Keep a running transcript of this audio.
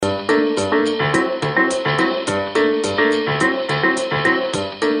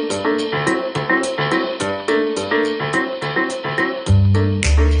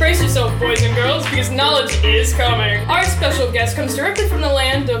special guest comes directly from the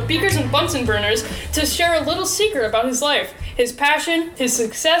land of beakers and Bunsen burners to share a little secret about his life, his passion, his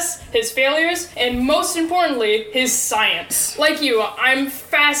success, his failures, and most importantly, his science. Like you, I'm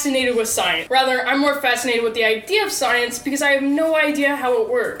fascinated with science. Rather, I'm more fascinated with the idea of science because I have no idea how it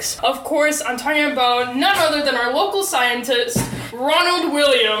works. Of course, I'm talking about none other than our local scientist, Ronald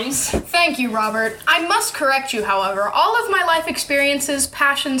Williams. Thank you, Robert. I must correct you, however. All of my life experiences,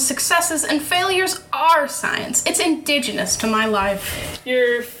 passions, successes, and failures are science. It's indigenous to my life.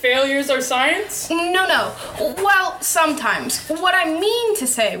 Your failures are science? No. Well, sometimes. What I mean to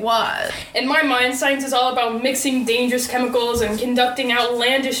say was... In my mind, science is all about mixing dangerous chemicals and conducting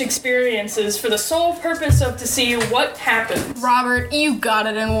outlandish experiences for the sole purpose of to see what happens. Robert, you got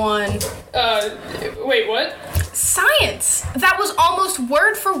it in one. Wait, what? Science! That was almost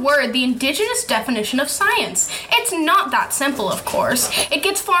word for word the indigenous definition of science. It's not that simple, of course. It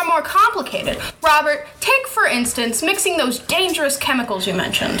gets far more complicated. Robert, take for instance mixing those dangerous chemicals you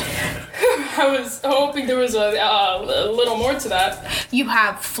mentioned. I was hoping there was a little more to that. You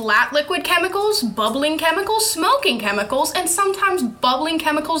have flat liquid chemicals, bubbling chemicals, smoking chemicals, and sometimes bubbling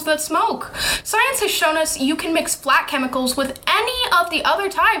chemicals that smoke. Science has shown us you can mix flat chemicals with any of the other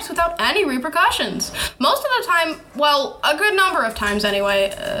types without any repercussions. Most of the time, well, a good number of times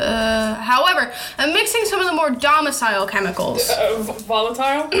anyway. However, mixing some of the more domicile chemicals.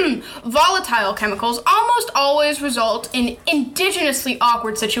 Volatile? Volatile chemicals almost always result in indigenously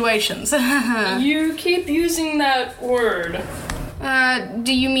awkward situations. You keep using that word.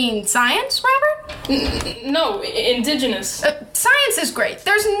 Do you mean science, Robert? No, indigenous. Science is great.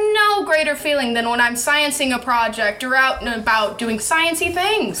 There's no greater feeling than when I'm sciencing a project or out and about doing sciencey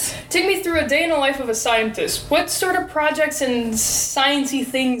things. Take me through a day in the life of a scientist. What sort of projects and sciencey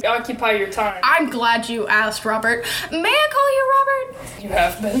things occupy your time? I'm glad you asked, Robert. May I call you Robert? You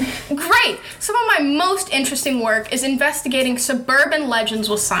have been. Great! Some of my most interesting work is investigating suburban legends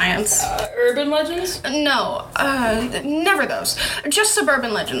with science. Urban legends? No, never those. Just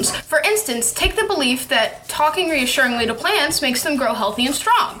suburban legends. For instance, take the belief that talking reassuringly to plants makes them grow healthy and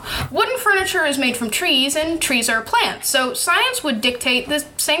strong. Wooden furniture is made from trees, and trees are plants, so science would dictate the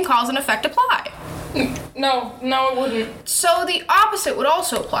same cause and effect apply. No, it wouldn't. So the opposite would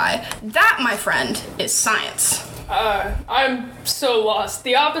also apply. That, my friend, is science. I'm so lost.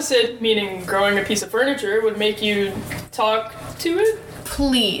 The opposite, meaning growing a piece of furniture, would make you talk to it?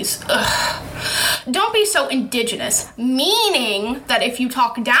 Please. Ugh. Don't be so indigenous, meaning that if you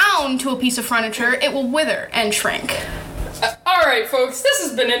talk down to a piece of furniture, it will wither and shrink. Alright, folks, this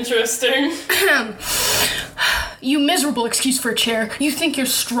has been interesting. You miserable excuse for a chair. You think you're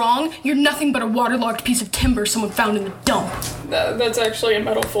strong? You're nothing but a waterlogged piece of timber someone found in the dump. That's actually a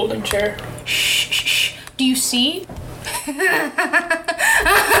metal folding chair. Shh. Do you see?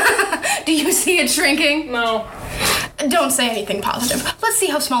 Do you see it shrinking? No. Don't say anything positive. Let's see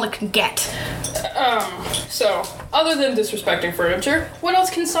how small it can get. So, other than disrespecting furniture, what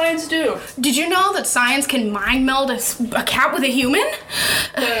else can science do? Did you know that science can mind meld a cat with a human?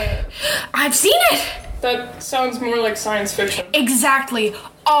 I've seen it! That sounds more like science fiction. Exactly.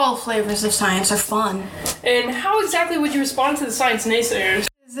 All flavors of science are fun. And how exactly would you respond to the science naysayers?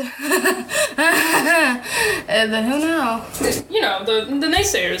 The who know? You know, the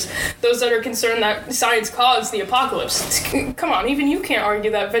naysayers. Those that are concerned that science caused the apocalypse. Come on, even you can't argue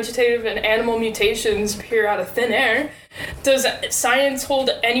that vegetative and animal mutations appear out of thin air. Does science hold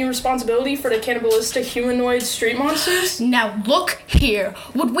any responsibility for the cannibalistic humanoid street monsters? Now look here.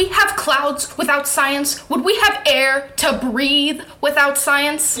 Would we have clouds without science? Would we have air to breathe without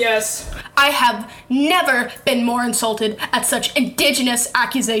science? Yes. I have never been more insulted at such indigenous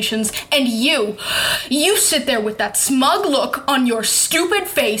accusations, and you sit there with that smug look on your stupid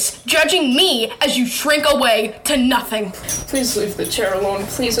face, judging me as you shrink away to nothing. Please leave the chair alone,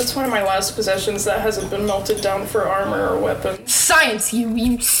 please. It's one of my last possessions that hasn't been melted down for armor or weapons. Science,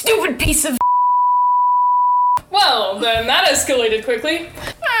 you stupid piece of... Well, then that escalated quickly.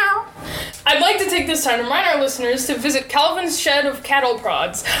 I'd like to take this time to remind our listeners to visit Calvin's Shed of Cattle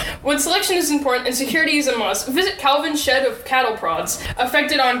Prods. When selection is important and security is a must, visit Calvin's Shed of Cattle Prods.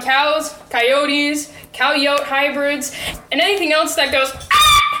 Affected on cows, coyotes, cow-yote hybrids, and anything else that goes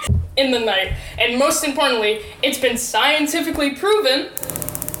in the night. And most importantly, it's been scientifically proven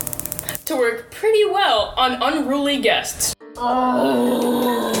to work pretty well on unruly guests.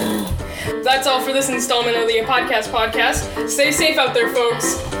 That's all for this installment of the podcast. Stay safe out there,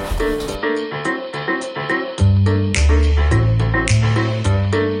 folks.